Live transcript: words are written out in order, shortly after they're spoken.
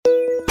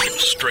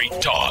Straight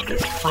talk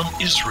from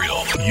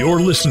Israel. You're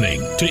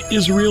listening to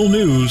Israel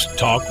News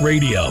Talk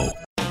Radio.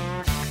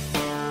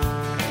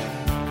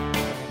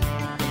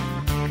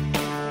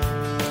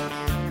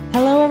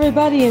 Hello,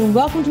 everybody, and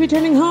welcome to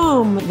Returning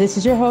Home. This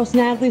is your host,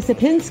 Natalie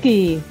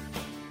Sapinski.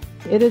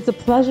 It is a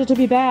pleasure to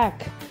be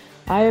back.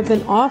 I have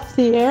been off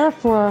the air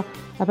for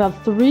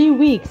about 3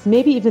 weeks,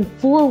 maybe even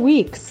 4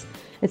 weeks.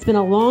 It's been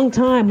a long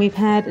time. We've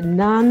had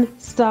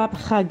non-stop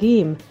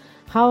Chagim,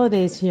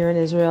 holidays here in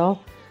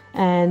Israel,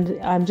 and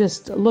I'm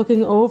just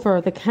looking over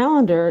the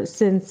calendar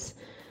since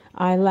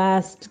I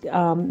last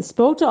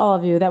spoke to all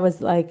of you. That was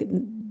like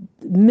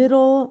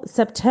middle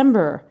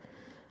September,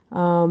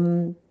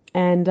 and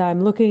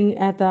I'm looking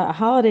at the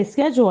holiday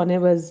schedule, and it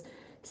was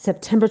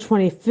September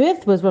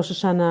 25th was Rosh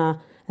Hashanah,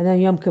 and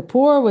then Yom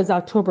Kippur was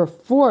October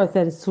 4th,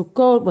 and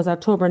Sukkot was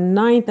October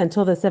 9th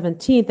until the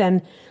 17th,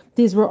 and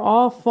these were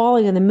all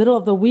falling in the middle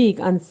of the week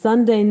on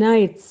Sunday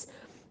nights.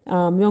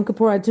 Yom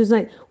Kippur on Tuesday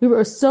night. We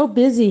were so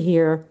busy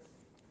here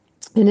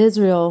in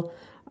Israel.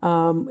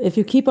 If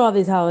you keep all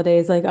these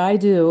holidays like I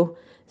do,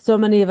 so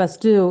many of us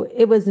do,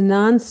 it was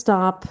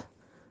nonstop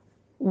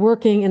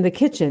working in the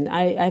kitchen.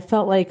 I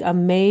felt like a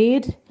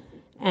maid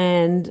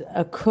and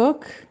a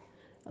cook,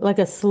 like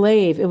a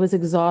slave. It was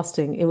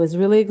exhausting. It was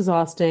really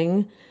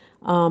exhausting.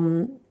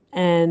 And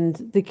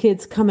the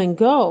kids come and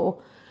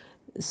go.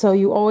 So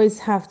you always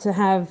have to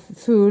have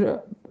food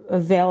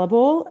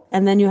available,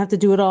 and then you have to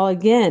do it all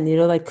again,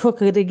 like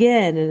cook it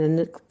again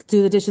and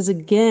do the dishes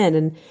again.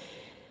 And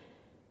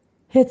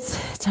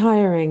it's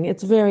tiring.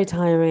 It's very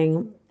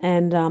tiring.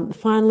 And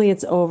finally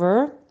it's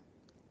over.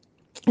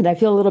 And I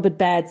feel a little bit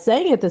bad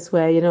saying it this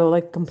way,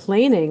 like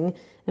complaining.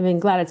 I mean,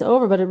 glad it's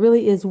over, but it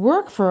really is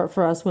work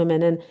for us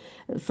women and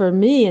for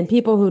me and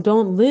people who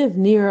don't live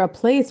near a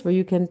place where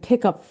you can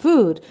pick up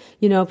food.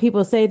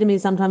 People say to me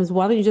sometimes,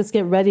 why don't you just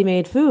get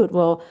ready-made food?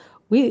 Well,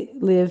 we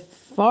live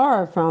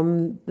far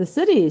from the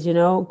cities,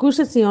 Gush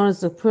Etzion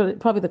is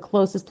probably the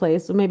closest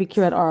place, or maybe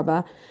Kiryat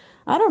Arba.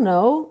 I don't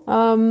know.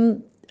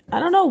 I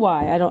don't know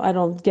why I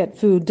don't get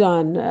food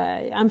done.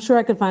 I'm sure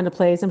I could find a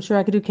place. I'm sure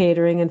I could do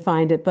catering and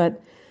find it,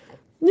 but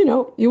you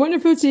want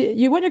your kids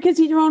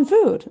to eat your own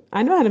food.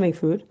 I know how to make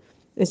food.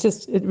 It's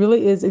just, it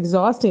really is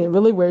exhausting. It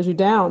really wears you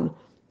down.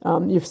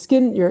 Your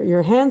skin,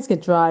 your hands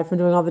get dry from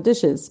doing all the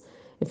dishes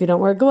if you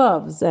don't wear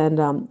gloves, and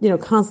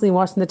constantly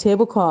washing the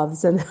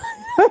tablecloths, and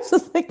it's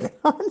just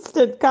like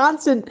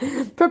constant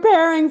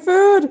preparing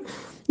food.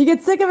 You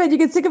get sick of it. You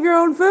get sick of your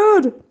own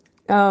food.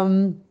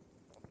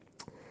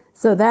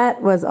 So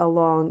that was a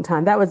long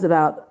time. That was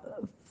about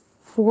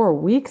 4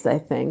 weeks, I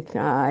think.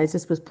 I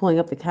just was pulling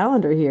up the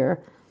calendar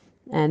here.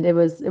 And it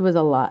was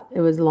a lot. It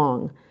was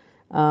long.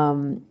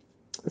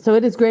 So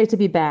it is great to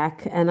be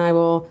back. And I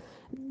will,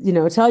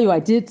 tell you, I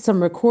did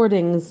some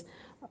recordings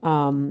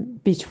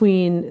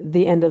between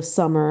the end of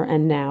summer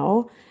and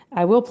now.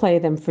 I will play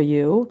them for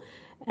you.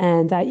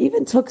 And I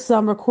even took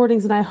some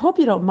recordings, and I hope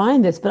you don't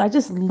mind this, but I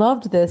just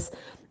loved this.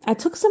 I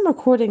took some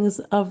recordings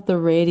of the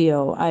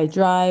radio. I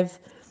drive.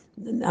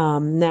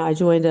 Now I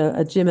joined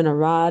a gym in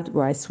Arad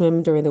where I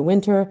swim during the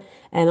winter,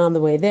 and on the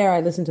way there I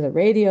listen to the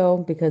radio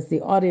because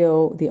the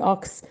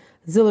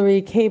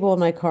auxiliary cable in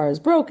my car is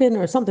broken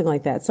or something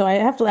like that. So I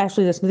have to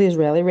actually listen to the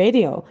Israeli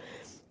radio.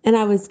 And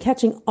I was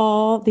catching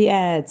all the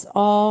ads,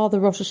 all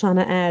the Rosh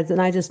Hashanah ads,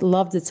 and I just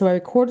loved it. So I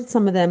recorded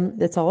some of them.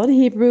 It's all in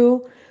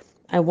Hebrew.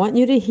 I want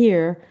you to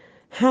hear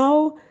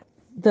how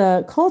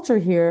the culture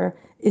here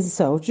is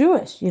so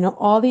Jewish.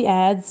 All the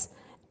ads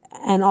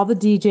and all the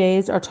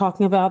DJs are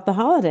talking about the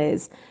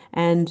holidays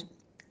and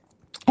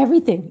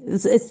everything.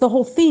 It's the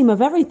whole theme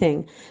of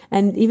everything.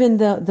 And even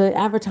the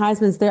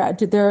advertisements,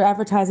 they're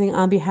advertising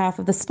on behalf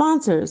of the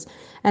sponsors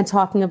and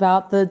talking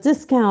about the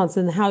discounts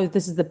and how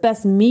this is the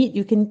best meat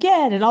you can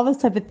get and all this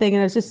type of thing.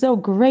 And it's just so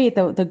great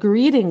that the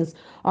greetings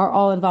are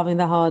all involving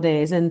the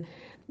holidays. And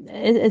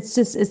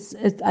it's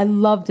I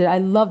loved it. I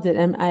loved it.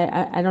 And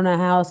I don't know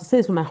how else to say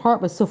this, but my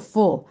heart was so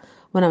full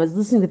when I was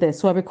listening to this.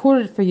 So I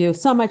recorded it for you.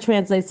 Some I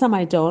translate, some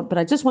I don't, but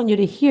I just want you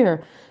to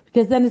hear,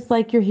 because then it's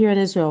like you're here in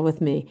Israel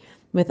with me,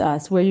 with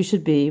us, where you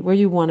should be, where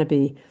you want to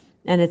be.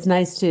 And it's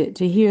nice to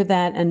hear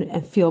that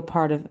and feel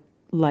part of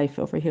life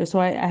over here. So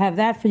I have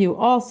that for you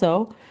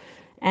also.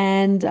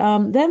 And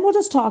then we'll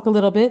just talk a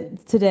little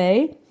bit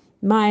today.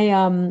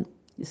 My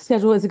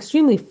schedule is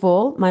extremely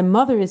full. My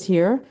mother is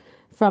here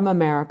from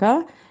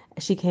America.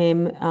 She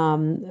came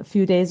a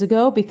few days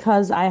ago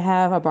because I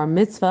have a bar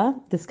mitzvah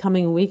this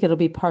coming week. It'll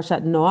be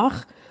Parshat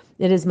Noach.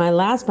 It is my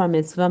last bar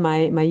mitzvah,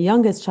 my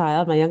youngest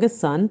child, my youngest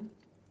son.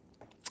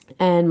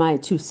 And my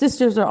two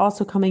sisters are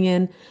also coming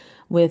in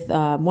with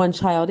one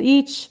child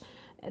each.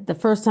 The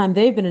first time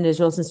they've been in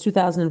Israel since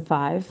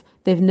 2005.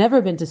 They've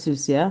never been to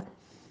Susia.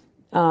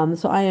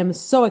 So I am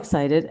so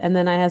excited. And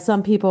then I have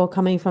some people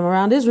coming from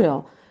around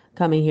Israel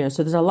coming here.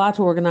 So there's a lot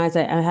to organize.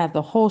 I have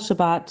the whole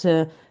Shabbat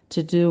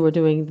to do. We're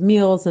doing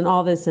meals and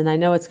all this, and I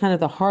know it's kind of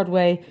the hard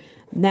way.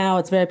 Now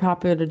it's very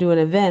popular to do an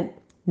event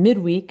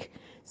midweek,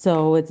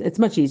 so it's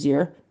much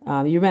easier.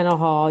 You rent a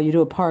hall, you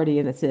do a party,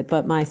 and that's it.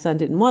 But my son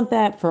didn't want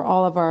that. For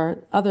all of our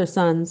other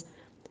sons,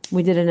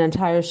 we did an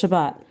entire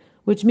Shabbat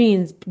which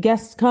means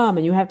guests come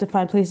and you have to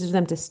find places for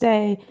them to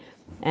stay.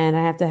 And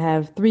I have to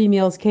have 3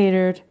 meals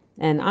catered,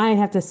 and I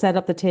have to set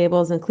up the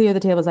tables and clear the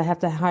tables. I have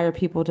to hire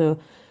people to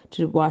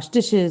wash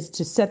dishes,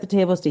 to set the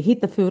tables, to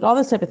heat the food, all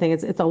this type of thing.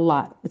 It's a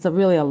lot. It's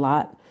really a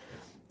lot.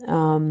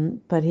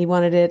 But he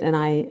wanted it, and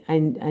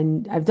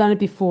I've done it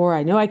before.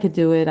 I know I could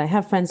do it. I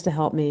have friends to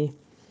help me,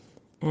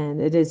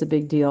 and it is a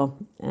big deal.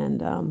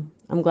 And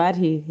I'm glad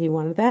he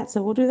wanted that,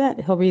 so we'll do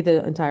that. He'll read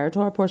the entire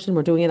Torah portion.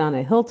 We're doing it on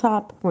a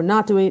hilltop. We're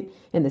not doing it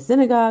in the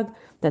synagogue.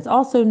 That's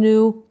also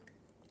new.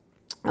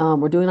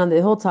 We're doing it on the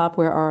hilltop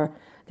where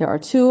there are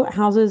 2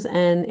 houses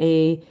and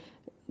a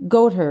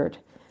goat herd,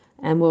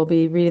 and we'll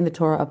be reading the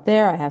Torah up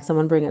there. I have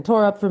someone bring a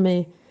Torah up for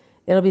me.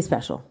 It'll be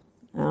special.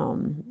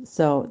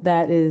 So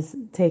that is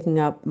taking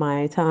up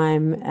my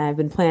time. I've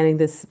been planning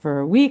this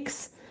for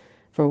weeks.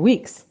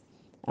 People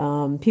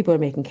are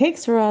making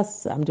cakes for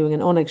us. I'm doing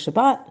an Oneg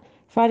Shabbat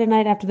Friday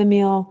night after the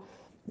meal,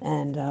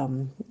 and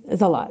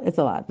it's a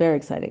lot. Very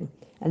exciting.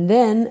 And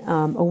then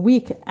a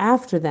week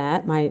after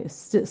that, my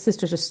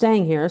sisters are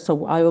staying here,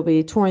 so I will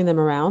be touring them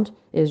around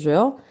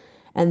Israel.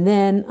 And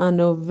then on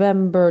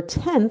November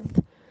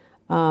 10th,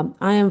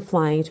 I am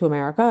flying to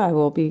America. I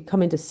will be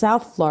coming to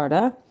South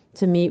Florida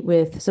to meet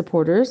with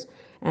supporters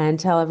and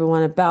tell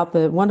everyone about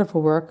the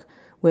wonderful work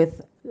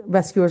with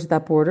Rescuers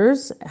Without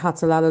Borders,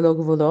 Hatzalah Lelo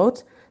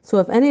Gvulot. So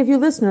if any of you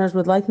listeners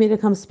would like me to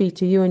come speak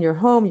to you in your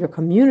home, your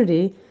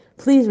community,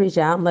 please reach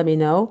out and let me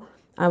know.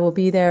 I will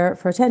be there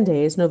for 10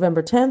 days,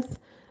 November 10th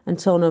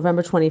until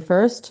November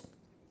 21st,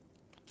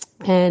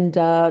 and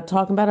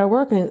talking about our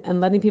work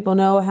and letting people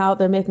know how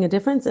they're making a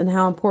difference and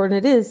how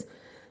important it is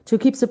to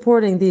keep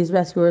supporting these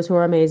rescuers who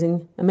are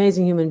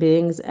amazing human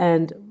beings.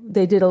 And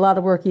they did a lot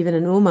of work even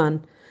in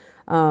Uman.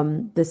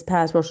 This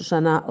past Rosh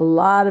Hashanah, a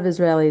lot of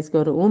Israelis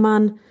go to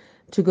Uman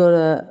to go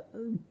to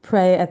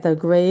pray at the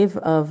grave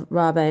of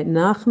Rabbi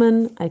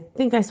Nachman. I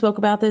think I spoke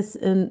about this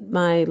in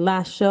my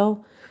last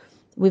show.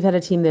 We've had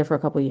a team there for a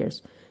couple of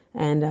years,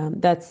 and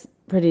that's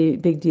pretty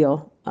big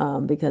deal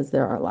because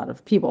there are a lot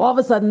of people all of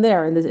a sudden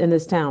there in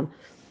this town.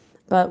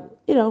 But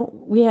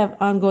we have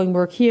ongoing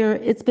work here.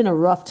 It's been a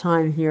rough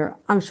time here.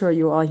 I'm sure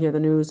you all hear the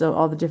news of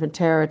all the different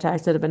terror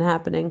attacks that have been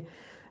happening,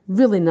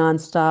 really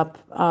nonstop.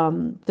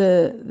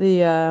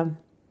 The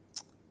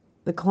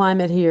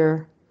climate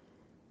here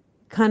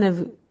kind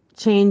of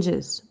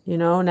changes,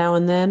 now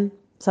and then.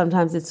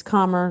 Sometimes it's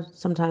calmer.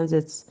 Sometimes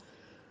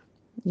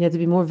you have to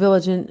be more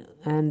vigilant,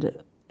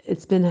 and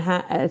it's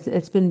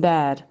been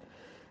bad.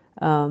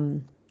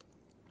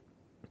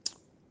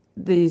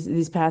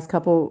 These past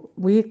couple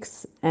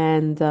weeks,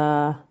 and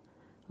a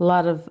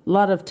lot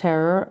of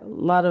terror, a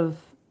lot of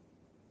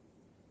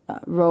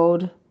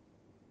road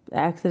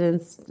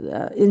accidents,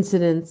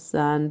 incidents,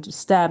 and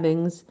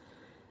stabbings,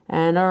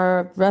 and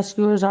our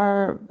rescuers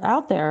are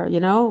out there,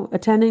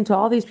 attending to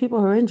all these people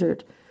who are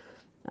injured,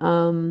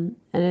 and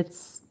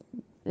it's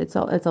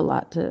a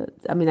lot to.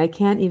 I mean, I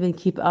can't even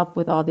keep up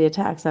with all the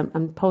attacks.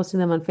 I'm posting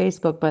them on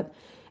Facebook, but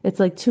it's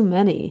like too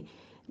many.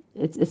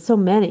 It's so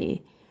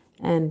many.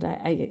 And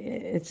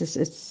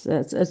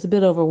it's a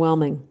bit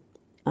overwhelming.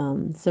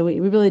 So we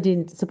really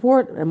need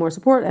support and more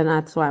support, and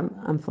that's why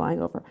I'm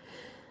flying over.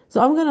 So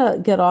I'm gonna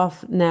get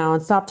off now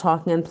and stop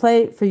talking and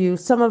play for you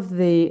some of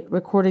the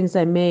recordings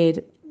I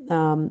made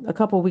a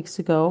couple weeks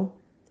ago,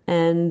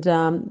 and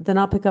then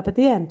I'll pick up at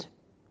the end.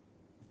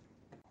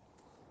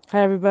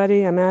 Hi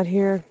everybody, I'm out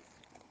here.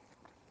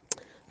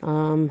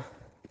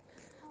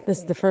 This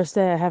is the first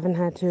day I haven't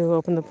had to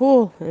open the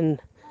pool in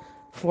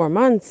 4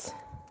 months.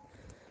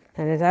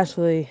 And it's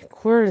actually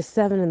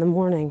 6:45 in the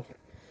morning.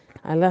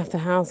 I left the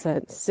house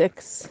at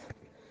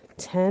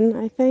 6:10,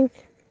 I think,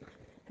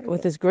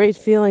 with this great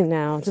feeling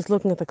now, just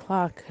looking at the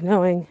clock,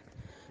 knowing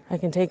I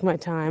can take my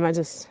time. I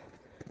just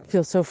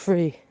feel so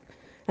free.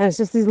 And it's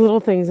just these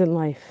little things in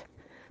life,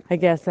 I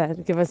guess,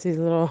 that give us these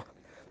little,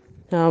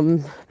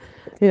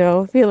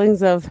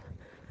 feelings of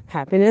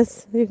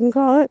happiness, you can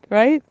call it,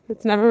 right?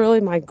 It's never really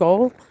my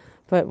goal,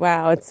 but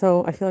wow, I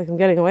feel like I'm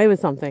getting away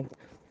with something.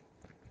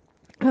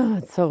 Oh,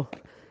 it's so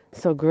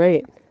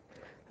great.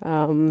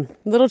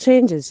 Little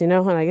changes, and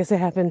I guess they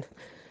happen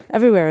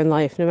everywhere in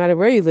life, no matter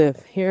where you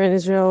live, here in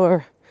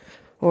Israel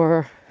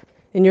or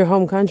in your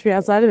home country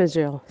outside of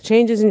Israel.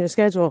 Changes in your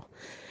schedule.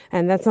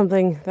 And that's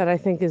something that I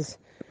think is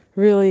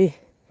really,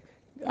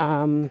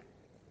 I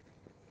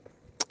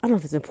don't know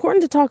if it's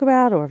important to talk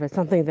about or if it's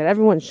something that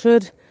everyone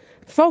should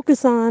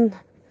focus on,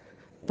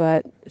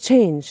 but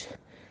change.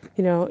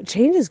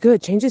 Change is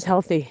good. Change is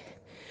healthy.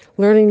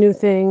 Learning new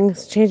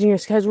things, changing your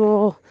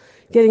schedule,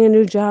 getting a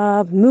new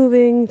job,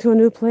 moving to a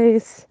new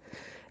place.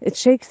 It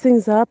shakes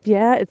things up.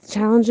 Yeah, it's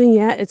challenging.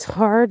 Yeah, it's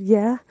hard.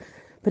 Yeah,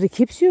 but it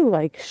keeps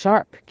you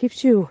sharp,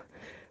 keeps you,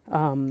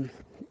 young,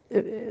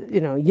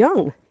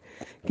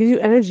 gives you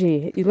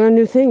energy. You learn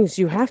new things.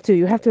 You have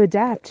to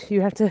adapt.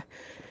 You have to,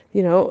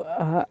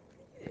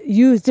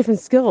 use different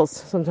skills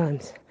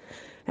sometimes.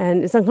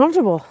 And it's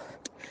uncomfortable.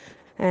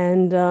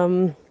 And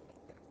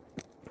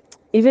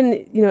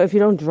even, if you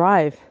don't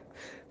drive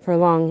for a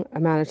long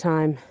amount of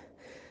time,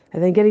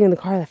 and then getting in the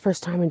car the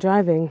first time and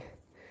driving,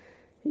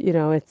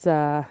 It's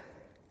a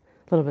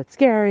little bit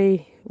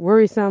scary,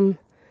 worrisome,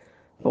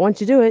 but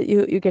once you do it,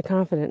 you get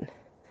confident.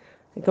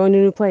 Going to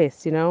a new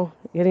place,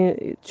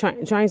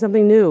 trying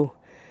something new.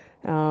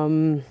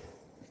 Um,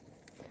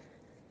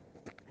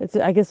 it's,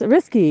 I guess,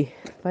 risky,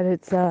 but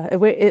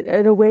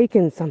it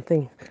awakens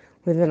something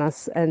within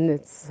us, and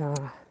it's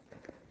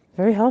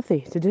very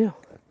healthy to do.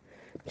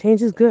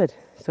 Change is good.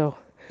 So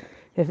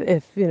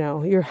if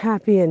you're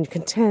happy and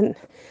content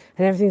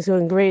and everything's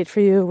going great for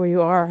you where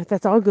you are,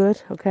 that's all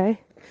good, okay?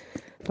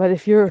 But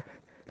if your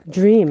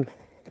dream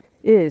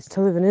is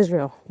to live in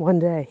Israel one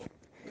day,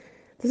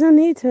 there's no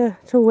need to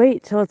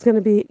wait till it's going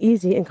to be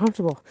easy and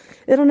comfortable.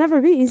 It'll never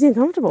be easy and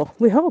comfortable,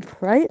 we hope,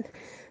 right?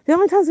 The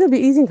only time it's going to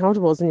be easy and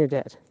comfortable is when you're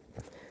dead.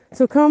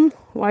 So come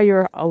while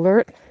you're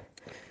alert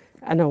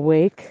and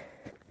awake,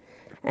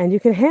 and you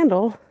can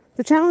handle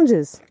the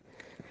challenges,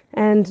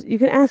 and you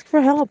can ask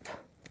for help.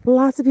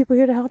 Lots of people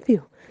here to help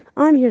you.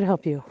 I'm here to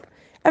help you.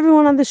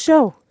 Everyone on the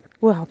show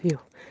will help you.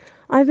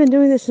 I've been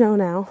doing this show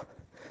now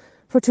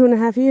for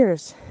 2.5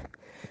 years,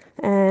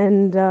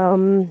 and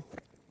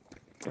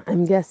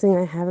I'm guessing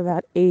I have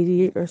about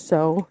 80 or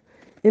so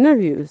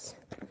interviews.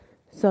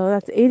 So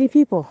that's 80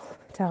 people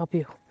to help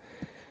you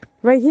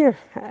right here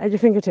at your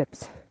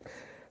fingertips.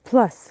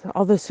 Plus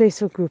all those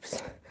Facebook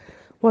groups,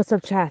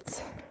 WhatsApp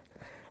chats,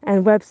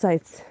 and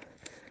websites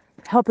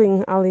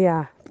helping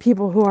Aliyah,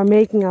 people who are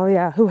making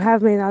Aliyah, who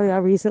have made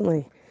Aliyah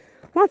recently.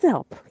 Lots of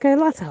help, okay?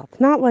 Lots of help.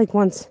 Not like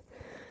once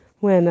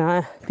when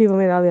people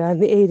made Aliyah in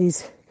the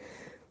 80s,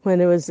 when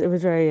it was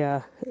very,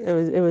 you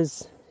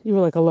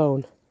were like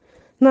alone.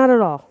 Not at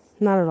all.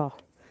 Not at all.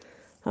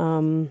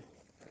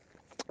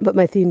 But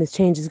my theme is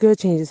change is good,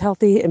 change is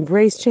healthy,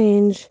 embrace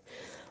change.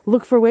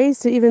 Look for ways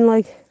to even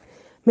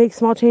make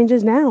small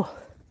changes now.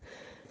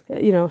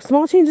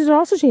 Small changes are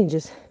also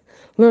changes.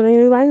 Learning a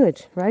new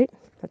language, right?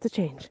 That's a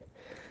change.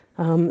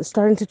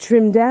 Starting to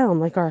trim down,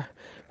 like our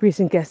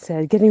recent guest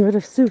said, getting rid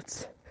of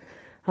suits.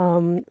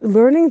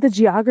 Learning the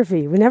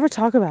geography. We never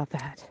talk about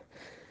that.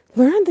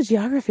 Learn the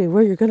geography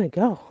where you're going to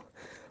go.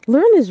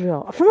 Learn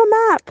Israel from a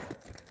map.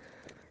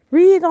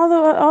 Read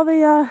all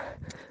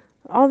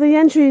the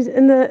entries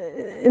in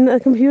the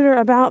computer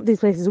about these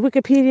places.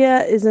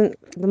 Wikipedia isn't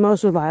the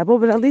most reliable,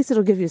 but at least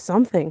it'll give you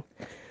something.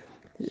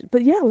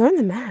 But yeah, learn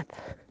the map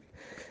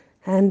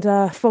and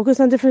focus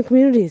on different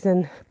communities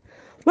and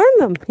learn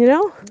them.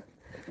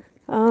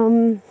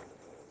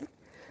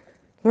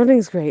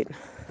 Learning's great.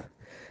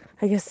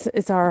 I guess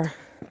it's our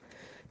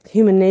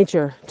human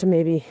nature to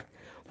maybe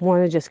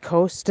want to just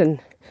coast and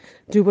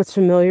do what's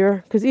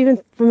familiar, because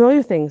even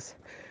familiar things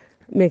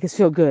make us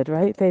feel good,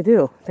 right? They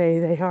do.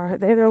 They have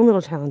their own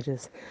little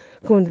challenges.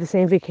 Going to the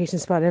same vacation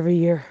spot every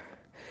year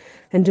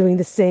and doing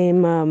the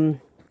same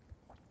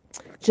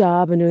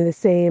job and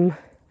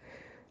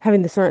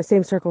having the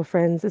same circle of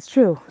friends. It's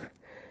true.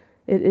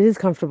 It is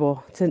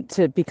comfortable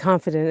to be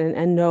confident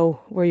and know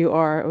where you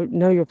are, or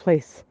know your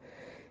place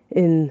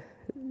in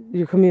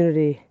your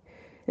community,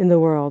 in the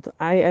world.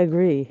 I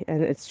agree,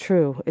 and it's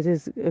true. It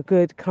is a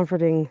good,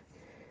 comforting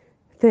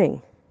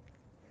thing.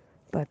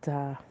 But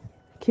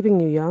keeping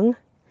you young,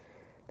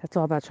 that's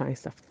all about trying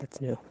stuff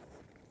that's new.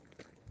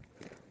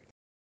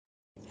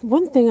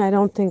 One thing I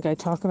don't think I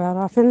talk about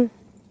often,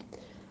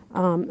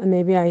 and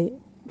maybe I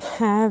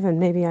have, and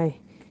maybe I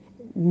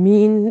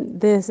mean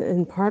this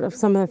in part of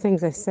some of the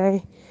things I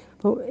say,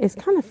 but it's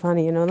kind of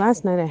funny.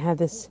 Last night I had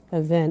this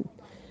event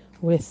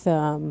with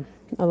a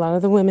lot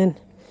of the women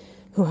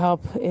who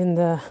help in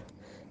the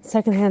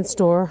secondhand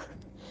store,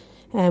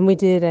 and we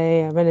did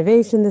a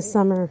renovation this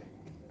summer,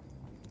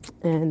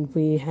 and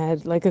we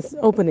had this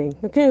opening,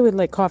 okay,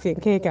 with coffee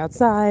and cake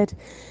outside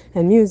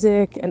and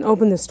music, and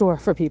opened the store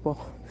for people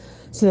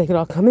so they could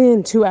all come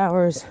in 2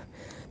 hours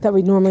that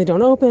we normally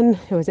don't open.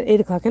 It was at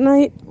 8 o'clock at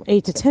night,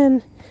 8 to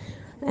 10,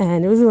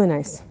 and it was really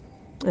nice.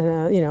 And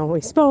I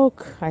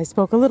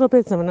spoke a little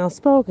bit, someone else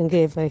spoke and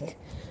gave a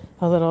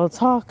little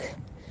talk,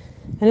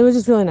 and it was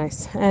just really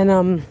nice. And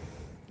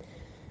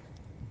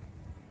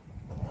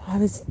I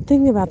was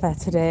thinking about that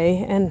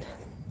today, and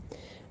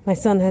my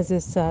son has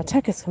this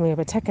tekes coming up.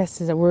 A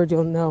tekes is a word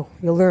you'll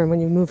learn when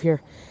you move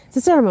here. It's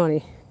a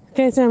ceremony.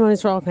 Okay,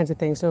 ceremonies for all kinds of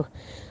things. So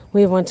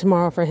we have one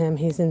tomorrow for him.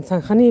 He's in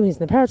Sanchanim. He's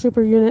in the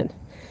paratrooper unit.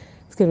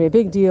 It's going to be a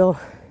big deal.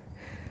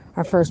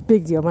 Our first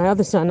big deal. My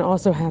other son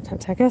also had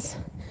tekes.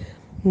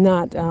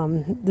 Not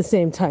the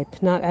same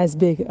type. Not as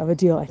big of a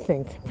deal, I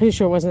think. Pretty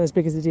sure it wasn't as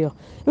big as a deal.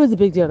 It was a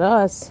big deal to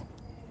us.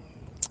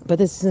 But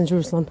this is in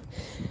Jerusalem,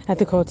 at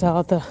the Kotel,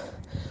 at the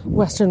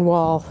Western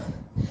Wall.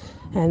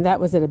 And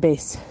that was at a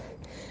base.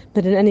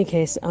 But in any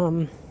case,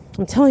 I'm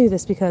telling you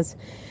this because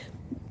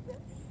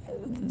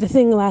the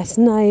thing last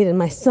night, and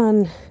my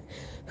son,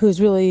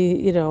 who's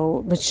really,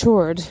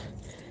 matured,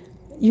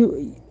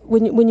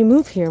 when you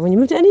move here, when you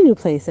move to any new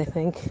place, I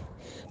think,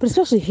 but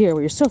especially here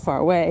where you're so far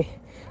away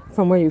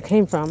from where you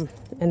came from,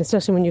 and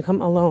especially when you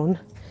come alone,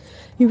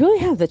 you really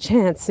have the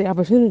chance, the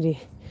opportunity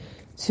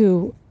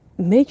to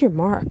make your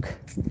mark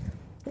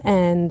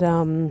and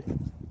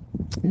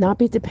not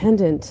be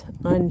dependent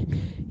on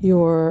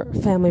your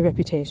family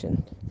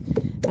reputation.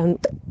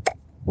 And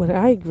where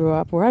I grew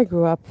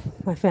up,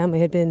 my family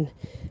had been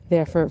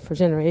there for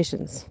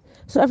generations.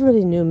 So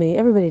everybody knew me,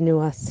 everybody knew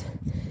us.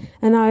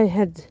 And I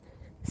had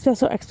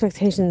special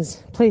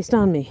expectations placed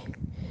on me.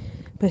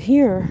 But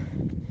here,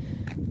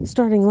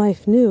 starting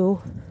life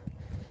new,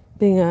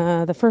 being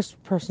the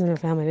first person in your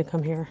family to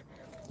come here,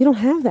 you don't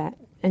have that.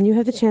 And you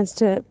have the chance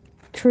to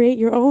create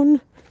your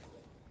own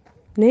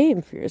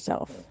name for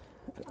yourself.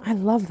 I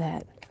love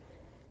that.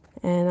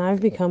 And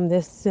I've become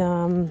this,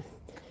 I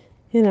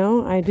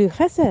do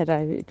chesed.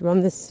 I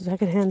run this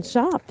secondhand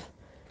shop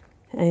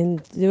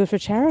and do it for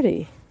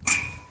charity.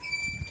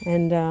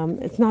 And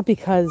it's not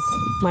because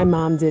my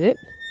mom did it.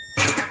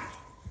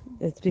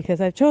 It's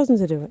because I've chosen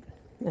to do it.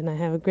 And I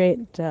have a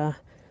great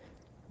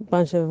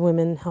bunch of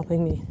women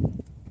helping me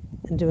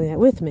and doing that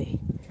with me.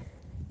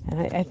 And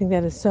I think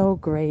that is so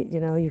great.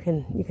 You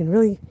can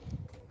really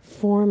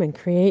form and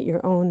create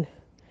your own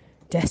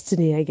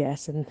destiny, I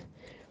guess, and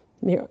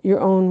your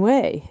own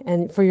way,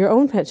 and for your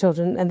own pet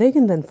children, and they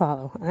can then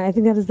follow. And I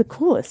think that is the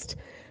coolest.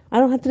 I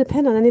don't have to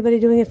depend on anybody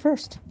doing it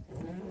first.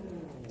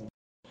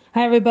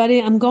 Hi,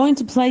 everybody. I'm going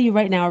to play you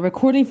right now a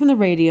recording from the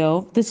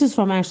radio. This is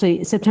from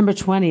actually September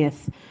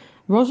 20th.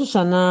 Rosh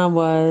Hashanah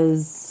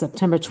was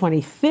September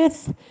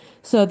 25th.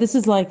 So this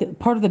is like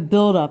part of the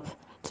build-up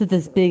to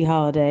this big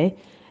holiday.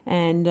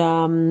 And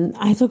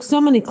I took so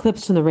many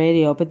clips from the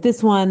radio, but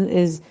this one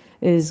is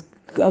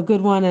a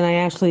good one, and I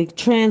actually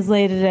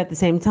translated it at the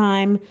same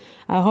time.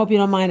 I hope you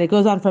don't mind. It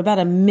goes on for about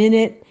a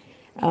minute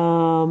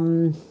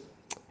and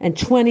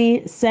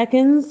 20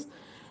 seconds.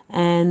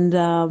 And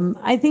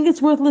I think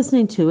it's worth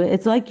listening to it.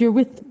 It's like you're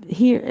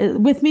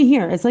with me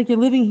here. It's like you're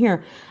living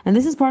here. And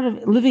this is part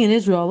of living in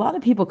Israel. A lot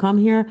of people come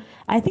here.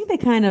 I think they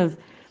kind of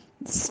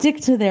stick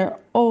to their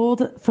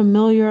old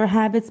familiar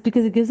habits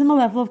because it gives them a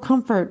level of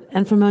comfort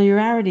and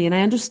familiarity. And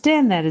I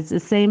understand that. It's the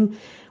same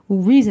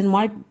reason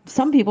why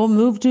some people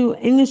move to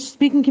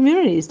English-speaking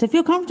communities, to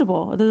feel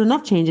comfortable. There's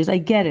enough changes. I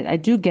get it. I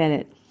do get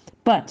it.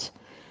 But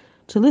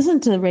to listen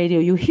to the radio,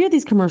 you hear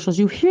these commercials,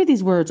 you hear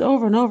these words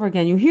over and over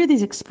again, you hear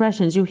these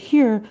expressions, you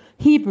hear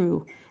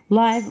Hebrew,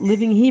 live,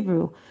 living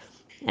Hebrew.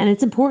 And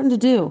it's important to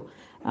do.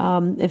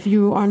 If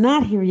you are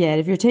not here yet,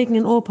 if you're taking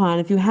an Ulpan,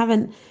 if you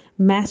haven't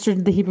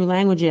mastered the Hebrew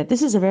language yet,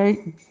 this is a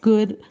very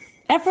good,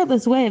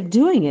 effortless way of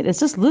doing it. It's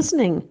just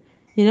listening,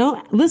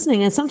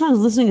 listening. And sometimes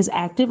listening is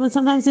active and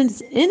sometimes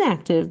it's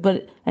inactive.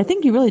 But I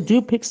think you really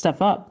do pick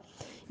stuff up,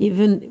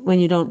 even when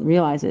you don't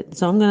realize it.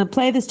 So I'm going to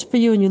play this for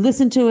you and you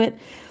listen to it.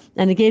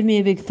 And it gave me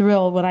a big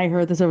thrill when I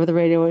heard this over the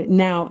radio.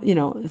 Now,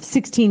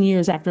 16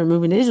 years after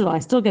moving to Israel, I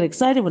still get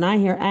excited when I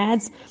hear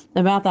ads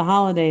about the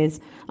holidays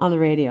on the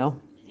radio.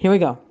 Here we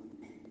go.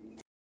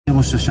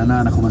 ראש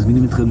השנה אנחנו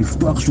מזמינים אתכם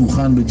לפתוח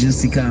שולחן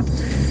בג'סיקה,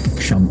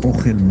 שם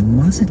אוכל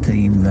מה זה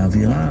טעים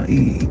והאווירה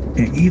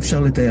אי אפשר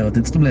לתאר,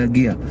 אתם צריכים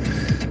להגיע.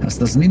 אז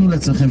תזמינו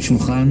לעצמכם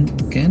שולחן,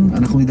 כן?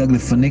 אנחנו נדאג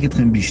לפנק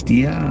אתכם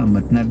בשתייה,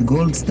 מתנת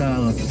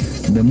גולדסטאר,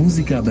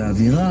 במוזיקה,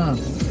 באווירה.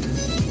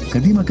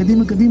 קדימה,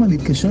 קדימה, קדימה,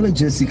 להתקשר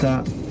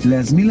לג'סיקה,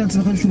 להזמין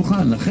לעצמכם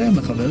שולחן, לכם,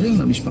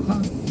 לחברים, למשפחה.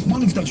 בואו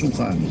נפתח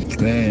שולחן.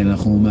 כן,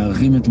 אנחנו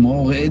מארחים את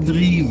מאור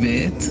אדרי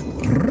ואת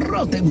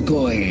רותם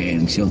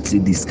כהן,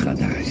 שהוציא דיסק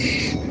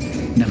חדש.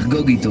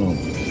 נחגוג איתו.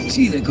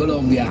 צ'ילה,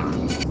 קולומביה.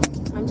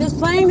 I'm just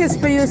playing this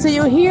for you so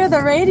you hear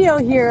the radio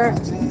here.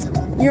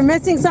 You're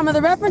missing some of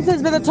the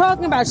references, but they're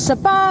talking about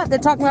Shabbat,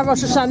 they're talking about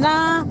Rosh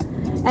Hashanah,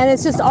 and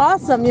it's just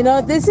awesome.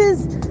 This is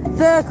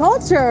the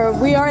culture.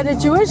 We are in a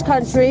Jewish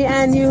country,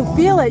 and you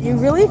feel it. You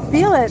really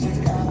feel it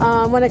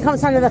when it comes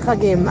time to the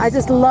Chagim. I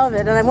just love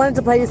it, and I wanted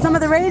to play you some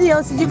of the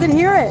radio so you can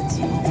hear it,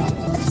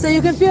 so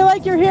you can feel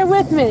like you're here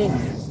with me.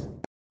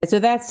 So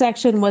that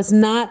section was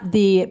not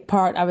the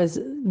part I was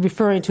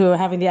referring to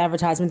having the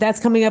advertisement.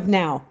 That's coming up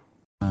now.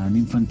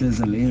 אני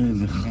מפנטז על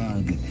ערב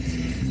וחג,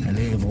 על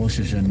ערב ראש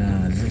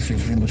השנה, על זה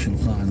שיושבים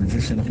בשולחן, על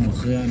זה שאנחנו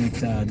אחרי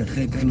המצעד,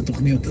 אחרי כל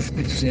התוכניות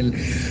הספיישל,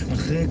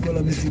 אחרי כל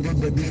המסיבות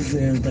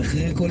בדיזרט,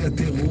 אחרי כל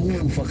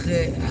הטירוף,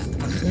 אחרי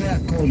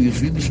הכל,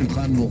 יושבים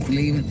בשולחן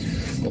ואוכלים,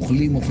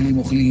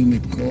 אוכלים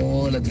את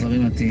כל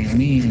הדברים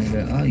הטעימים,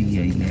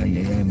 ואיי,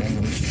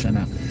 ראש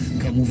השנה.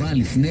 כמובן,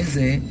 לפני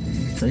זה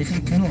צריך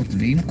לקנות,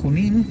 ואם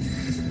קונים,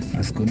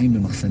 אז קונים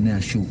במחסני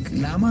השוק.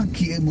 למה?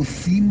 כי הם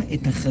עושים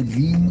את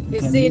החגים You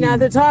see, now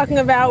they're talking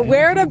about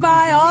where to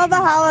buy all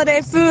the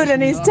holiday food,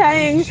 and he's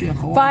saying,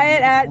 buy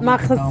it at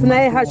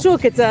מחסני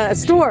השוק. It's a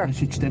store.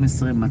 רשת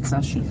 12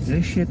 מצא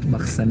שרשת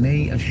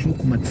מחסני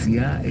השוק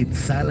מציעה את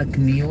סל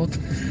הקניות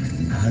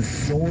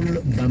הזול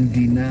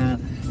במדינה.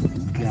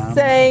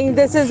 Saying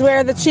this is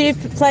where the cheap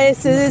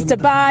place is to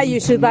buy, you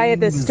should buy at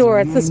this store.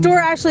 It's the store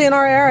actually in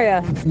our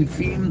area.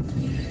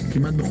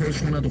 כמעט בכל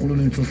שכונה תוכלו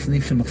למצוא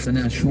סניף של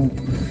מחסני השוק,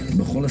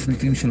 בכל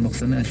הסניפים של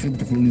מחסני השוק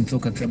תוכלו למצוא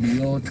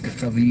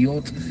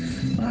קצביות,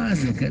 מה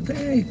זה?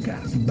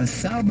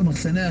 בשר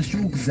במחסני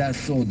השוק זה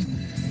הסוד.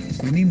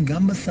 קונים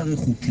גם בשר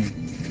איכותי,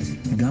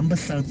 גם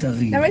בשר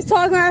טרי. I was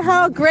talking about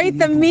how great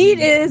the meat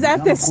is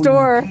at this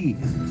store.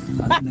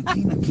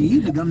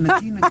 נקי, וגם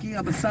נקי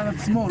הבשר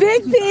עצמו.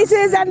 Big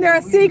pieces, and they're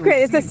a secret.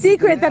 It's a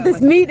secret that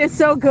this meat is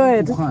so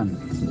good.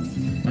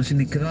 מה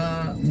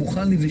שנקרא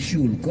מוכן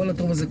לבישול. כל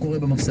הטוב הזה קורה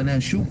במחסני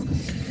השוק,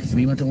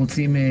 ואם אתם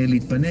רוצים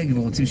להתפנק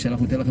ורוצים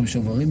שאנחנו ניתן לכם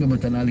שוברים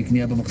במתנה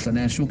לקנייה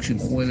במחסני השוק,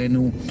 שלחו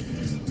אלינו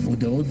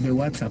הודעות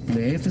בוואטסאפ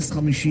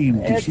ל-050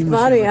 It's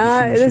funny,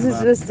 huh? This is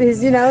just,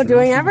 he's,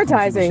 doing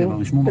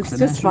advertising. It's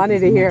just funny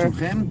to hear.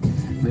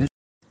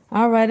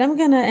 All right, I'm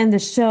going to end the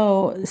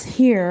show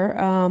here.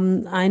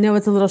 I know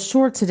it's a little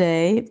short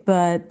today,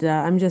 but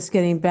I'm just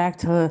getting back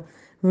to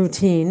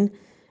routine.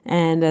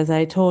 And as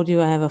I told you,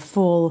 I have a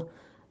full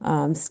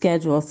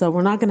schedule. So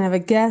we're not going to have a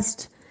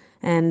guest,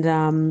 and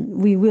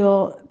we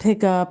will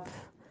pick up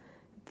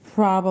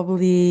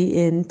probably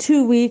in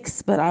 2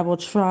 weeks, but I will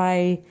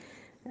try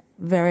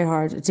very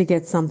hard to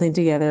get something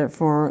together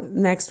for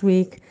next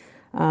week.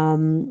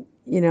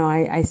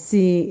 I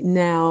see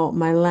now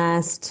my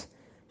last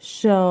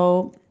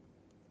show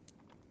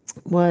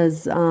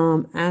was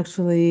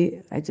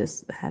actually, I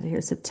just had it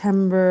here,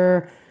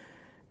 September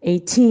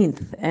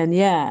 18th, and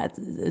yeah,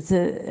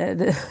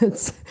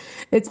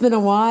 it's been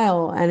a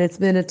while, and it's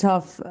been a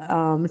tough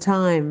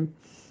time,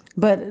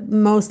 but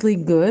mostly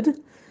good.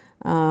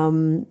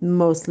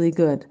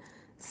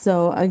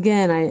 So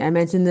again, I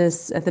mentioned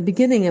this at the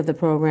beginning of the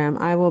program.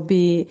 I will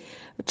be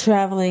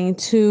traveling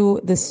to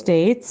the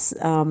States,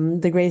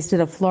 the great state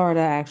of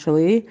Florida,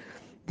 actually,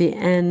 the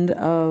end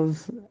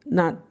of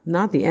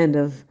not the end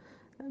of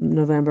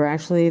November,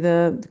 actually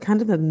the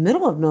kind of the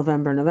middle of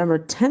November, November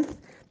 10th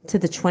to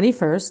the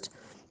 21st.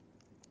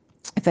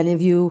 If any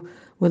of you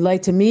would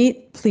like to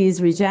meet,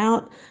 please reach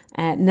out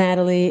at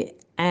Natalie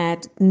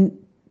at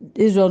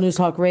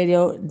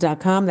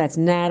IsraelNewsTalkRadio.com. That's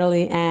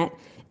Natalie at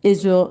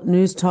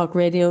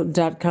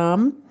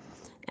IsraelNewsTalkRadio.com.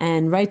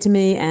 And write to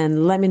me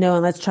and let me know,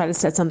 and let's try to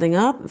set something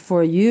up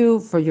for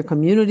you, for your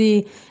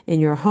community, in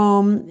your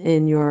home,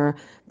 in your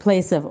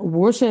place of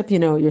worship,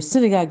 your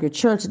synagogue, your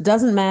church. It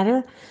doesn't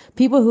matter.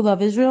 People who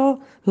love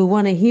Israel, who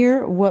want to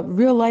hear what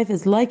real life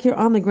is like here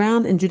on the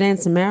ground in Judea and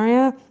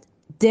Samaria,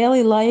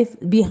 daily life,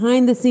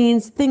 behind the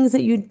scenes, things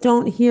that you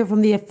don't hear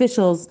from the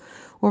officials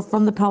or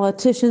from the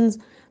politicians.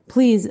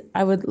 Please,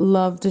 I would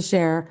love to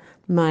share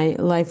my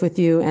life with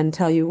you and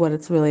tell you what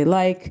it's really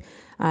like.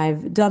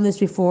 I've done this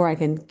before. I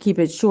can keep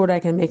it short. I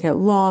can make it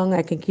long.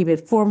 I can keep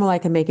it formal. I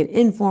can make it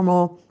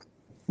informal,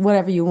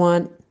 whatever you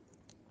want.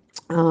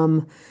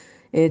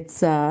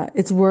 It's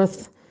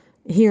worth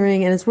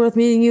hearing, and it's worth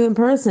meeting you in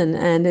person,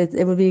 and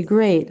it would be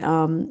great.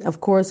 Of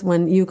course,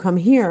 when you come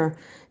here,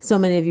 so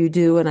many of you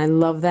do, and I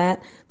love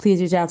that.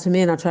 Please reach out to me,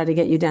 and I'll try to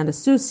get you down to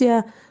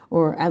Susia,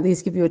 or at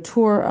least give you a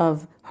tour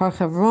of Har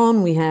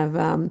Hebron. We have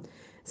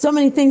so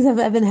many things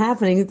have been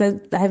happening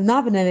that I have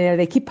not been in there.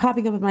 They keep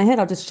popping up in my head.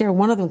 I'll just share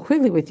one of them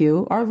quickly with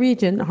you. Our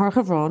region, Har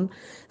Hebron,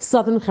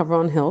 Southern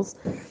Hebron Hills,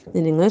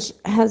 in English,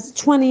 has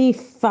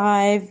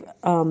 25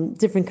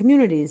 different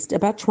communities,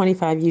 about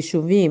 25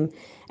 yeshuvim,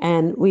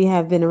 and we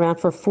have been around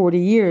for 40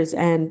 years.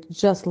 And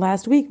just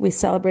last week, we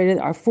celebrated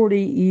our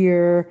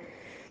 40-year,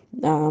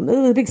 it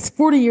was a big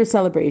 40-year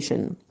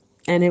celebration,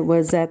 and it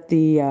was at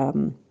the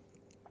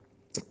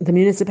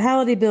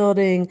municipality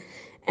building.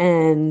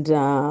 And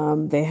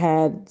they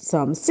had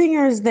some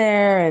singers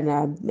there, and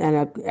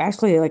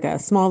actually like a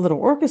small little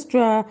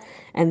orchestra,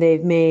 and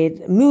they've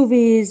made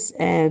movies,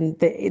 and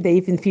they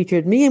even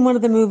featured me in one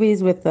of the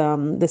movies with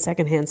the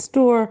secondhand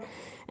store.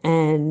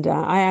 And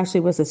I actually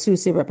was a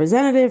Susi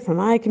representative from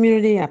my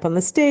community up on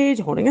the stage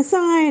holding a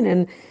sign,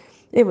 and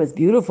it was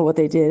beautiful what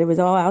they did. It was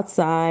all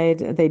outside.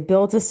 They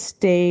built a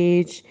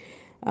stage.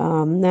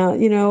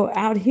 Now,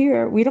 out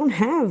here, we don't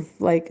have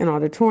like an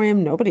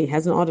auditorium. Nobody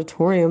has an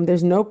auditorium.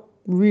 There's no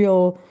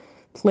real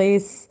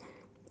place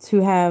to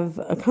have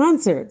a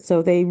concert,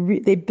 so they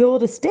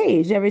build a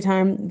stage every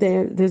time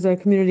there's a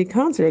community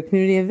concert, a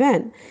community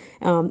event.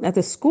 At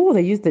the school,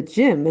 they use the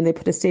gym, and they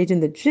put a stage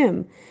in the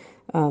gym.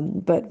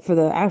 But for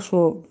the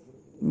actual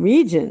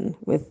region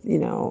with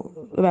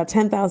about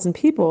 10,000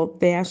 people,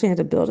 they actually had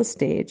to build a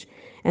stage,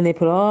 and they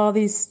put all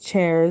these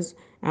chairs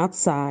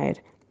outside.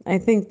 I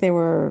think there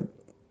were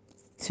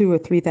 2,000 or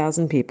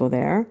 3,000 people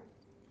there.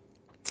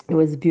 It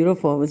was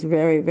beautiful. It was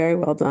very, very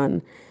well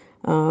done.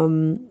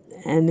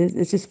 And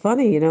it's just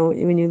funny,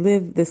 when you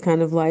live this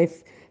kind of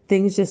life,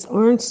 things just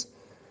aren't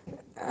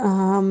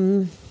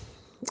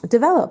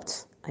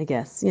developed, I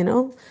guess,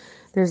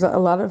 There's a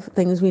lot of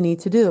things we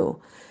need to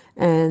do.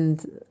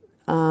 And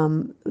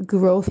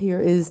growth here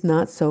is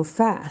not so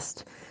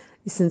fast.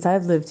 Since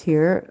I've lived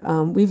here,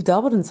 we've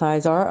doubled in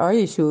size. Our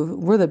yeshuv,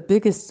 we're the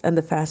biggest and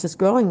the fastest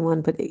growing one,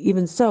 but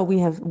even so, we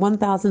have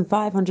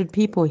 1,500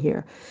 people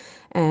here.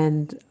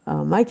 And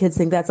my kids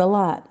think that's a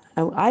lot.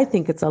 I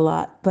think it's a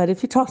lot. But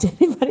if you talk to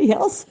anybody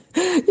else,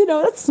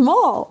 that's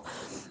small.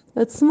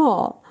 That's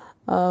small.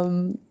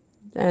 And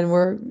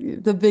we're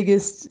the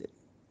biggest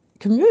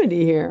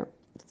community here.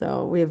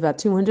 So we have about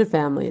 200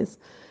 families.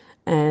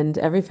 And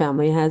every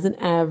family has an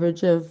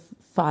average of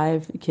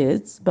 5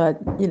 kids.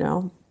 But,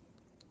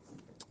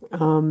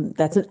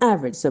 that's an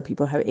average. So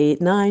people have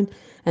 8, 9.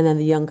 And then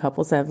the young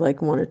couples have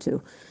like 1 or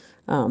 2.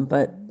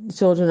 But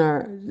children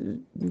are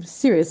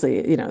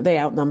seriously, they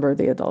outnumber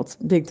the adults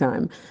big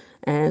time.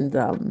 And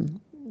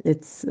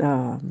it's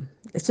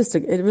just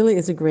it really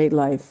is a great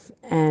life.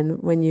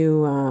 And when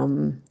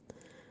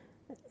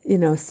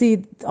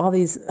see all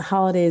these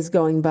holidays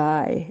going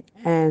by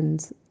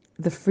and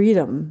the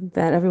freedom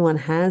that everyone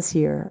has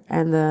here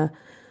and the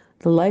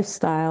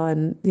lifestyle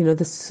and, the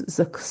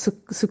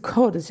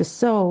Sukkot is just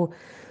so,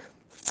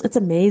 it's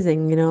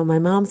amazing. My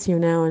mom's here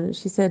now and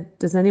she said,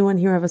 does anyone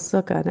here have a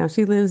sukkah? Now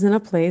she lives in a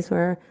place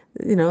where,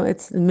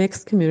 it's a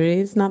mixed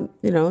community. It's not,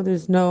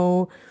 there's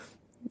no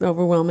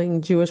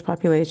overwhelming Jewish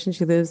population.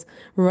 She lives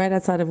right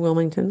outside of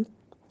Wilmington.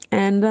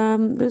 And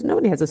there's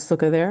nobody has a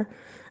sukkah there.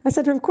 I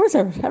said to her, of course,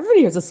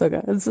 everybody has a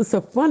sukkah. It's just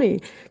so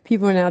funny.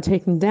 People are now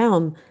taking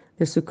down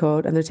their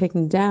sukkot and they're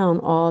taking down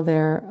all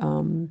their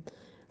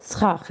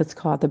schach, it's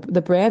called,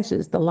 the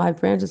branches, the live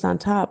branches on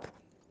top,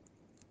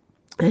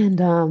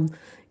 and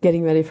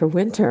getting ready for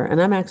winter.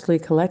 And I'm actually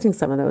collecting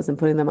some of those and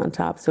putting them on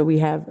top. So we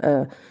have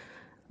a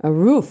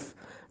roof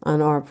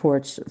on our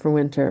porch for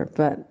winter.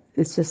 But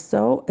it's just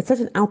it's such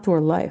an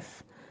outdoor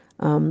life.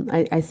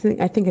 I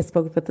think I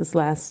spoke about this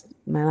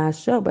my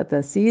last show, but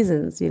the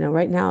seasons,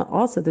 right now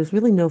also there's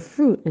really no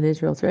fruit in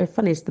Israel. It's very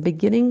funny. It's the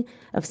beginning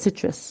of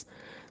citrus.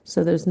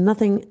 So there's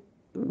nothing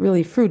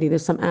really fruity.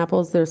 There's some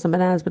apples, there's some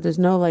bananas, but there's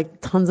no like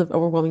tons of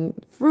overwhelming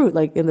fruit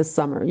like in the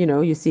summer.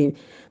 You see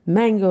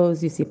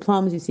mangoes, you see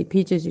plums, you see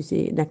peaches, you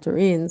see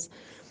nectarines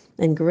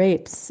and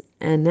grapes.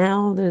 And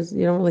now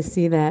you don't really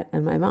see that.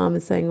 And my mom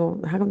is saying,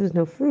 well, how come there's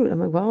no fruit? I'm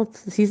like, well,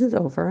 the season's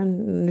over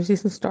and the new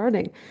season's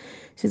starting.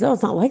 She says, oh,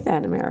 it's not like that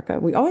in America.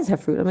 We always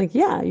have fruit. I'm like,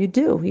 yeah, you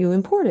do. You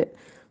import it.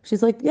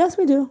 She's like, yes,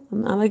 we do.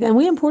 I'm like, and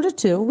we import it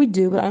too. We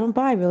do, but I don't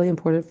buy really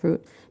imported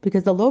fruit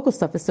because the local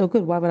stuff is so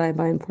good. Why would I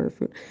buy imported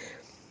fruit?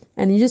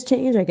 And you just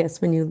change, I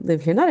guess, when you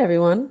live here. Not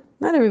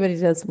everybody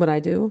does what I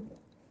do,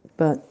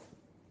 but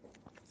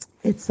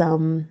it's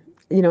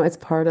it's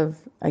part of,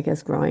 I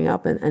guess, growing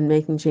up and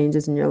making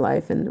changes in your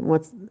life. And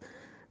what's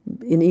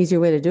an easier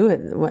way to do it?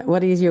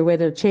 What easier way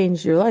to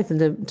change your life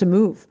than to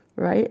move,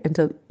 right? And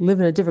to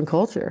live in a different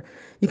culture.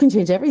 You can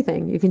change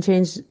everything. You can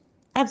change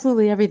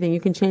absolutely everything.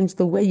 You can change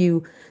the way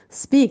you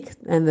speak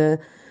and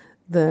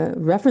the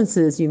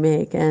references you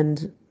make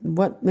and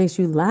what makes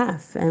you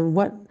laugh and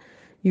what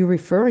you're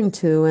referring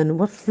to and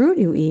what fruit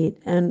you eat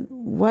and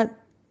what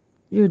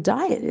your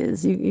diet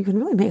is. You can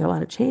really make a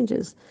lot of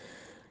changes.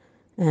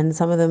 And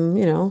some of them,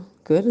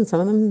 good, and some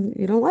of them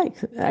you don't like,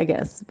 I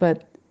guess.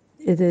 But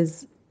it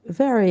is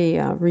very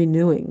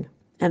renewing.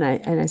 And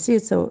I see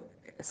it so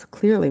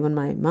clearly when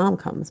my mom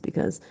comes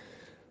because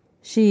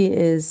she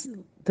is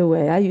the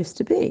way I used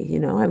to be.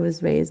 I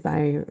was raised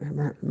by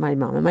my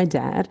mom and my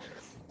dad.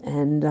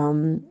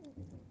 And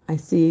I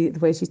see the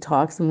way she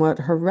talks and what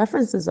her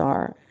references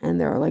are. And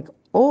they're like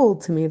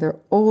old to me. They're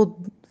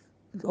old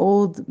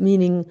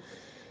meaning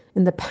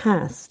in the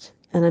past.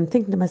 And I'm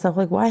thinking to myself,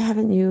 like, why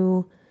haven't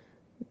you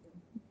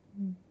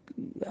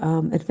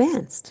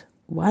advanced?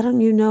 Why don't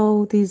you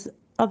know these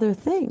other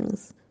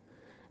things?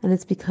 And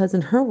it's because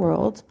in her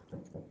world,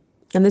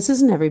 and this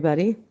isn't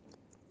everybody,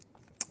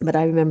 but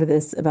I remember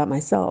this about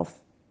myself,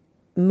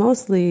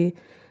 mostly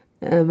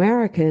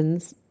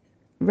Americans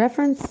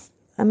reference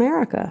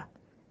America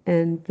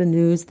and the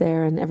news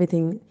there and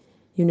everything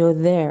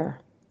there.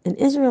 In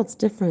Israel, it's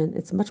different.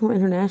 It's much more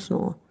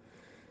international.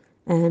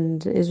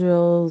 And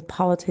Israel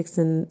politics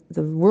and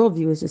the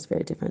worldview is just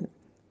very different.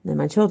 And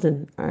my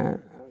children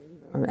are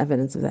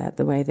evidence of that,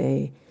 the way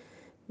the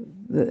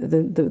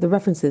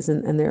references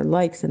and their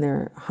likes and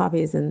their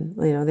hobbies, and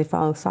they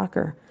follow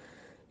soccer.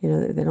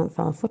 They don't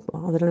follow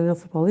football. They don't even know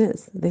what football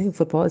is. They think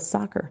football is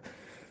soccer,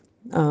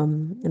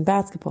 and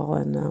basketball,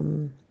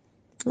 and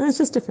it's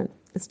just different.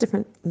 It's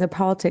different. Their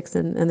politics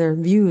and their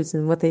views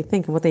and what they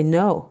think and what they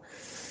know,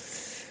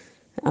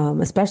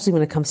 especially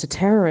when it comes to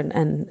terror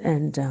and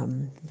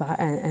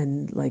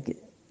like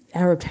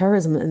Arab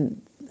terrorism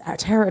and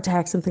terror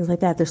attacks and things like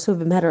that. They're so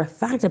matter of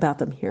fact about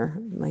them here.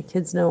 My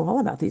kids know all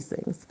about these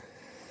things.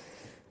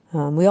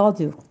 We all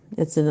do.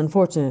 It's an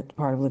unfortunate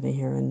part of living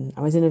here. And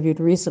I was interviewed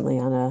recently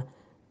on a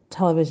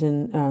I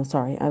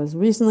was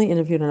recently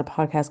interviewed on a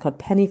podcast called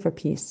Penny for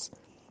Peace.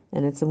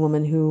 And it's a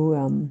woman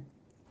who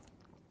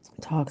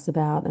talks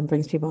about and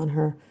brings people on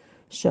her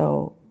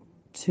show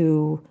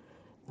to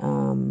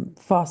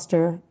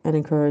foster and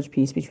encourage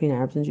peace between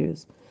Arabs and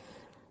Jews.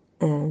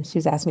 And she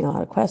was asking me a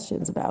lot of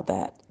questions about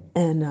that.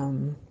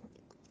 And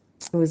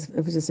it was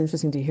just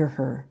interesting to hear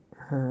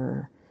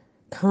her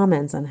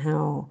comments on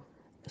how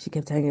she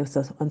kept saying it was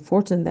so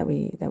unfortunate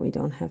that we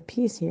don't have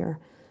peace here.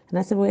 And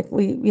I said,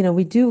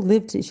 we do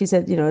live. She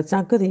said, it's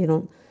not good that you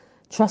don't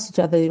trust each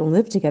other, you don't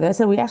live together. I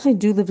said, we actually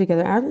do live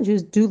together. Arabs and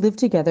Jews do live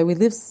together. We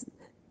live,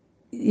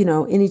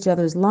 in each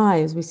other's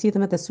lives. We see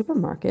them at the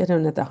supermarket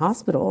and at the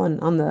hospital and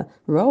on the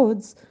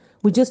roads.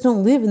 We just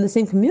don't live in the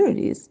same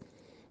communities.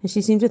 And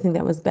she seemed to think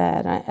that was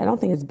bad. I don't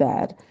think it's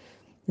bad.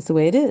 It's the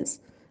way it is.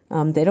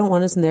 They don't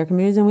want us in their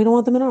communities and we don't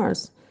want them in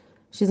ours.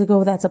 She's like,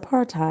 oh, that's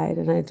apartheid.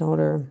 And I told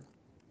her,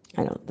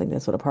 I don't think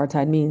that's what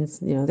apartheid means.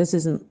 This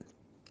isn't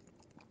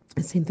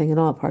the same thing at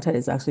all. Apartheid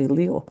is actually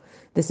illegal.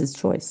 This is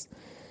choice.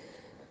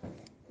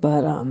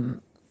 But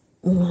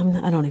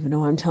I don't even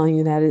know why I'm telling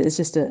you that. It's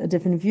just a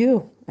different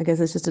view. I guess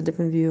it's just a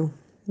different view.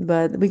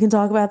 But we can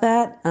talk about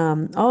that.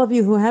 All of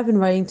you who have been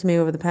writing to me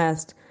over the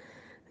past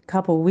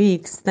couple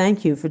weeks,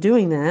 thank you for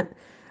doing that.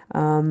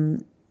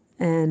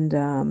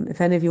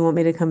 If any of you want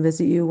me to come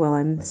visit you while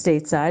I'm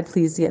stateside,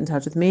 please get in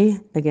touch with me,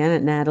 again,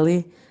 at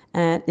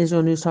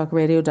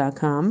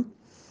Natalie@IsraelNewsTalkRadio.com.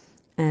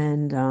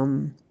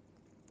 And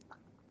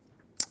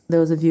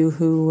those of you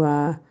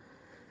who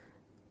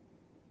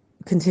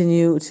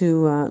continue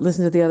to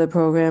listen to the other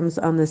programs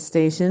on this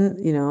station,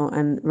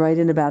 and write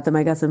in about them.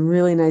 I got some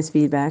really nice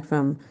feedback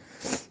from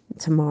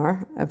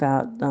Tamar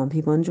about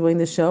people enjoying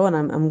the show, and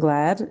I'm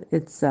glad.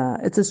 It's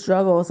a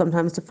struggle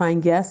sometimes to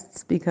find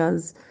guests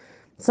because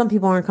some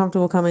people aren't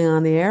comfortable coming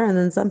on the air, and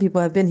then some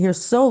people have been here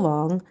so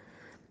long.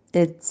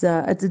 It's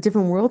a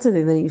different world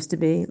today than it used to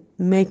be.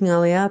 Making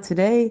Aliyah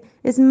today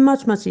is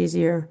much, much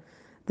easier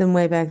than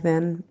way back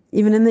then.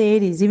 Even in the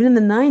 80s, even in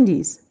the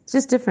 90s, it's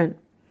just different.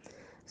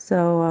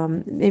 So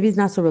maybe it's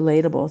not so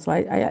relatable. So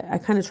I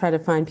kind of try to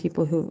find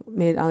people who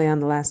made Aliyah in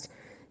the last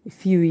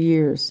few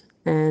years.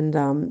 And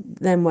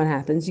then what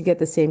happens? You get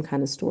the same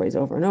kind of stories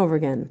over and over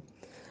again.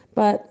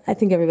 But I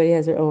think everybody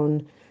has their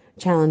own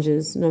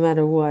challenges, no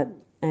matter what.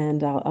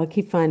 And I'll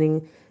keep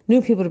finding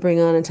new people to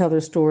bring on and tell their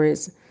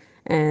stories.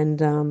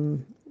 And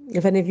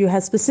if any of you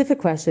have specific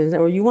questions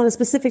or you want a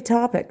specific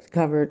topic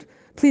covered,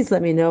 please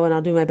let me know, and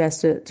I'll do my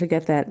best to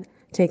get that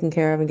taken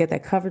care of and get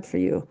that covered for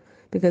you.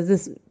 Because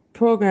this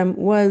program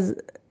was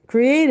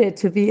created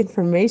to be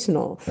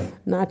informational,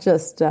 not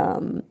just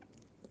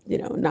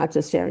not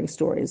just sharing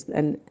stories.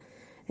 And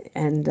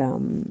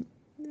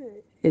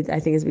I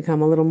think it's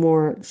become a little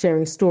more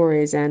sharing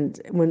stories,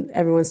 and when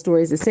everyone's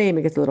story is the same,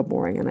 it gets a little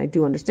boring, and I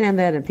do understand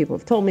that, and people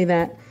have told me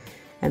that,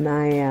 and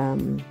I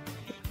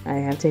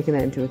have taken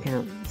that into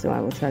account, so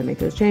I will try to make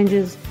those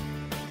changes.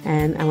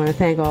 And I want to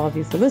thank all of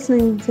you for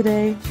listening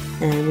today,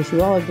 and wish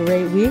you all a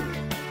great week,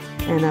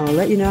 and I will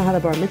let you know how the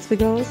bar mitzvah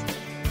goes,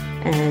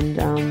 and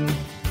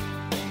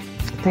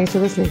thanks for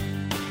listening.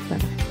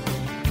 Bye-bye.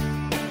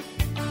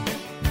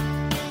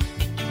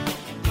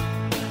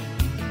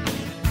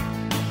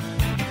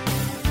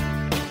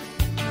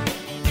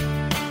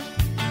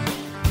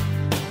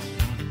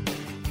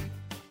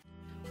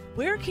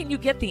 Where can you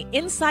get the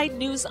inside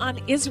news on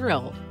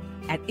Israel?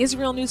 At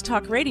Israel News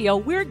Talk Radio,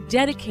 we're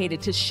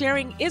dedicated to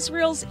sharing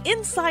Israel's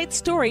inside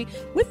story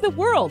with the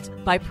world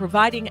by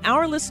providing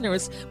our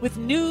listeners with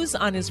news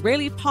on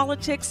Israeli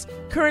politics,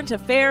 current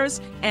affairs,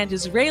 and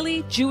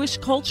Israeli Jewish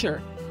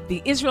culture.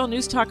 The Israel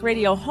News Talk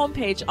Radio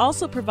homepage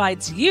also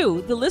provides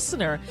you, the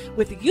listener,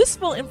 with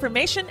useful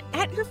information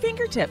at your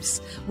fingertips,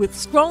 with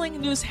scrolling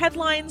news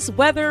headlines,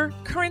 weather,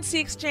 currency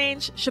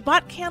exchange,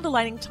 Shabbat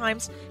candlelighting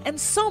times, and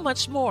so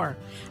much more.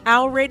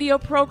 Our radio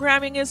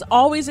programming is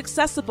always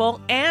accessible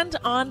and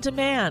on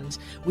demand.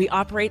 We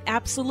operate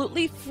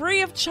absolutely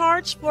free of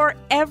charge for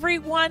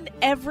everyone,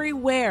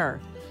 everywhere.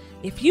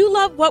 If you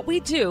love what we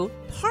do,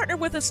 partner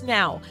with us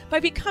now by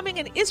becoming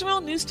an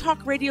Israel News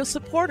Talk Radio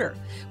supporter.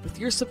 With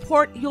your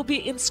support, you'll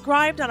be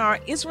inscribed on our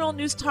Israel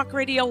News Talk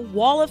Radio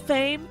Wall of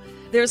Fame.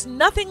 There's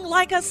nothing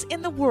like us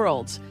in the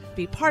world.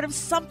 Be part of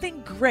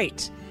something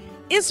great.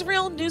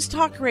 Israel News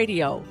Talk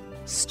Radio.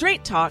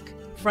 Straight talk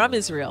from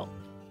Israel.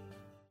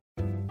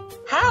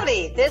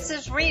 Howdy, this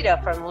is Rita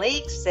from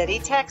League City,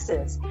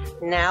 Texas,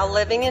 now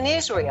living in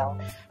Israel.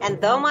 And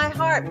though my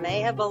heart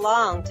may have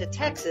belonged to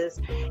Texas,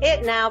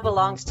 it now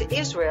belongs to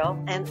Israel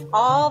and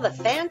all the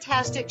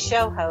fantastic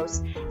show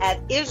hosts at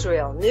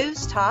Israel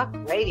News Talk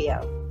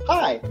Radio.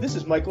 Hi, this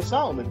is Michael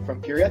Solomon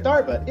from Kiryat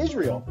Arba,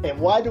 Israel. And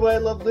why do I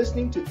love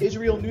listening to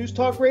Israel News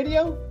Talk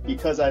Radio?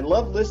 Because I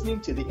love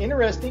listening to the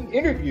interesting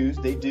interviews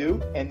they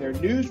do and their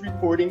news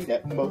reporting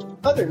that most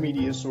other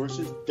media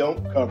sources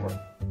don't cover.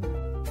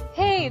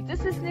 Hey,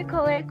 this is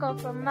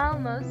Nicoleko from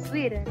Malmö,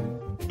 Sweden.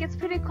 It gets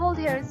pretty cold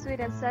here in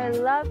Sweden, so I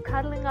love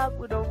cuddling up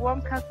with a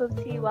warm cup of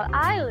tea while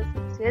I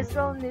listen to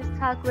Israel News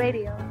Talk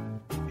Radio.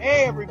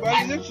 Hey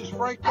everybody, this is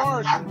Frank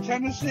Morris from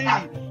Tennessee.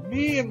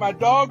 Me and my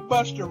dog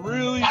Buster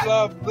really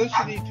love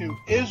listening to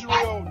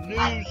Israel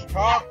News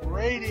Talk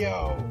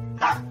Radio.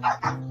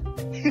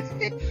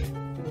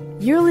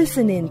 You're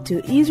listening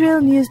to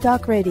Israel News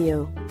Talk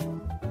Radio.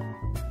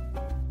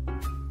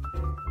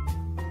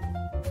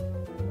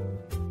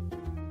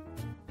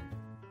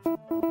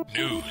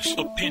 News,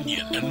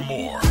 opinion, and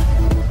more.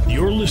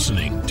 You're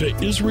listening to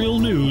Israel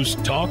News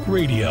Talk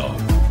Radio.